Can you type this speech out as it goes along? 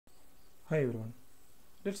Hi everyone,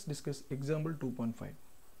 let's discuss example 2.5.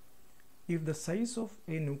 If the size of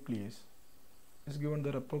a nucleus is given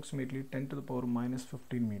that approximately 10 to the power minus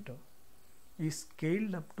 15 meter is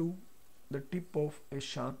scaled up to the tip of a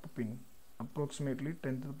sharp pin approximately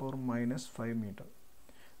 10 to the power minus 5 meter,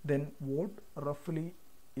 then what roughly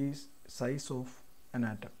is size of an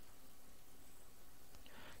atom?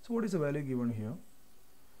 So what is the value given here?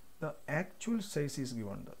 The actual size is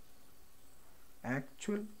given. The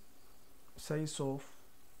actual size of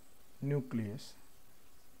nucleus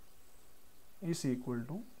is equal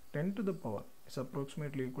to 10 to the power, is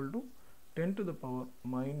approximately equal to 10 to the power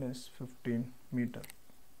minus 15 meter.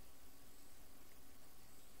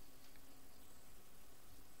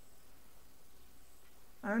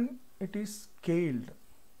 And it is scaled,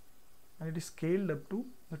 up to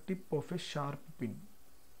the tip of a sharp pin.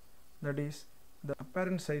 That is, the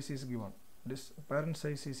apparent size is given. This apparent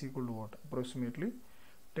size is equal to what? Approximately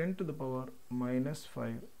 10 to the power minus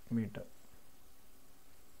 5 meter.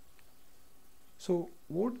 So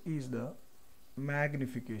what is the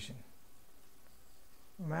magnification?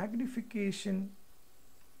 Magnification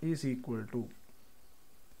is equal to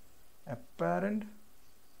apparent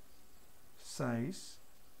size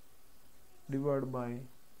divided by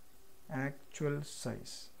actual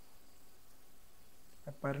size.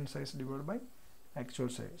 Apparent size divided by actual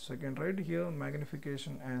size. So I can write here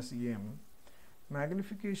magnification as m.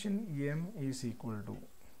 Magnification m is equal to,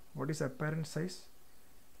 what is apparent size?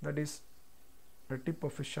 That is the tip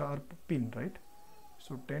of a sharp pin, right?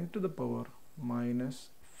 So 10 to the power minus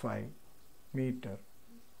 5 meter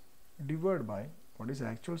divided by, what is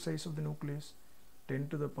actual size of the nucleus? 10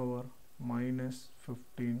 to the power minus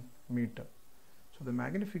 15 meter. So the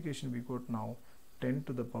magnification we got now 10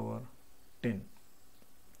 to the power 10.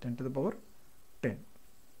 10 to the power 10.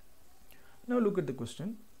 Now look at the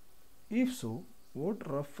question. If so, what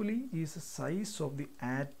roughly is the size of the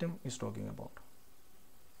atom is talking about?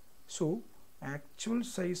 So actual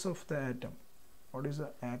size of the atom. What is the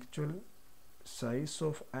actual size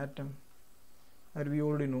of atom? That we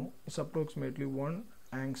already know is approximately 1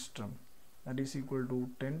 angstrom. That is equal to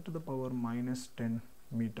 10 to the power minus 10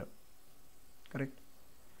 meter. Correct?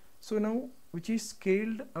 So now, which is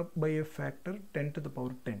scaled up by a factor 10 to the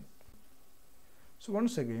power 10. So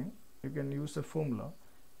once again, you can use the formula.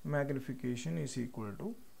 Magnification is equal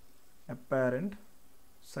to apparent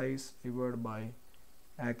size divided by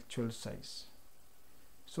actual size.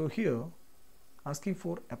 So here asking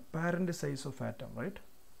for apparent size of atom, right?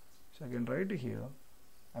 So I can write here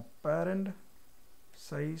apparent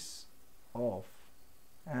size of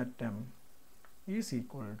atom is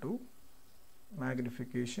equal to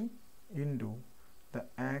magnification into the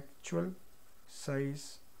actual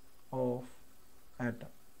size of atom.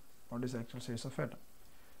 What is actual size of atom?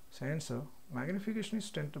 So answer, magnification is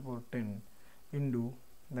 10 to the power 10 into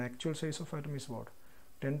the actual size of atom is what?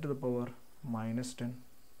 10 to the power minus 10.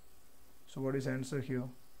 So what is answer here?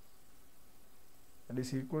 That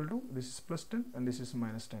is equal to, this is plus 10 and this is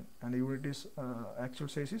minus 10, and the unit is actual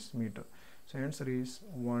size is meter. So answer is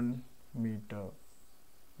 1 meter.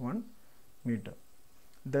 1 meter.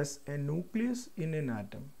 Thus a nucleus in an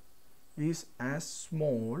atom is as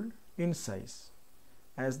small in size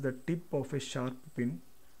as the tip of a sharp pin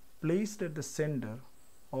placed at the center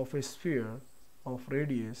of a sphere of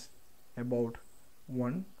radius about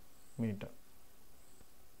 1 meter.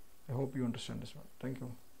 I hope you understand this one. Thank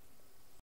you.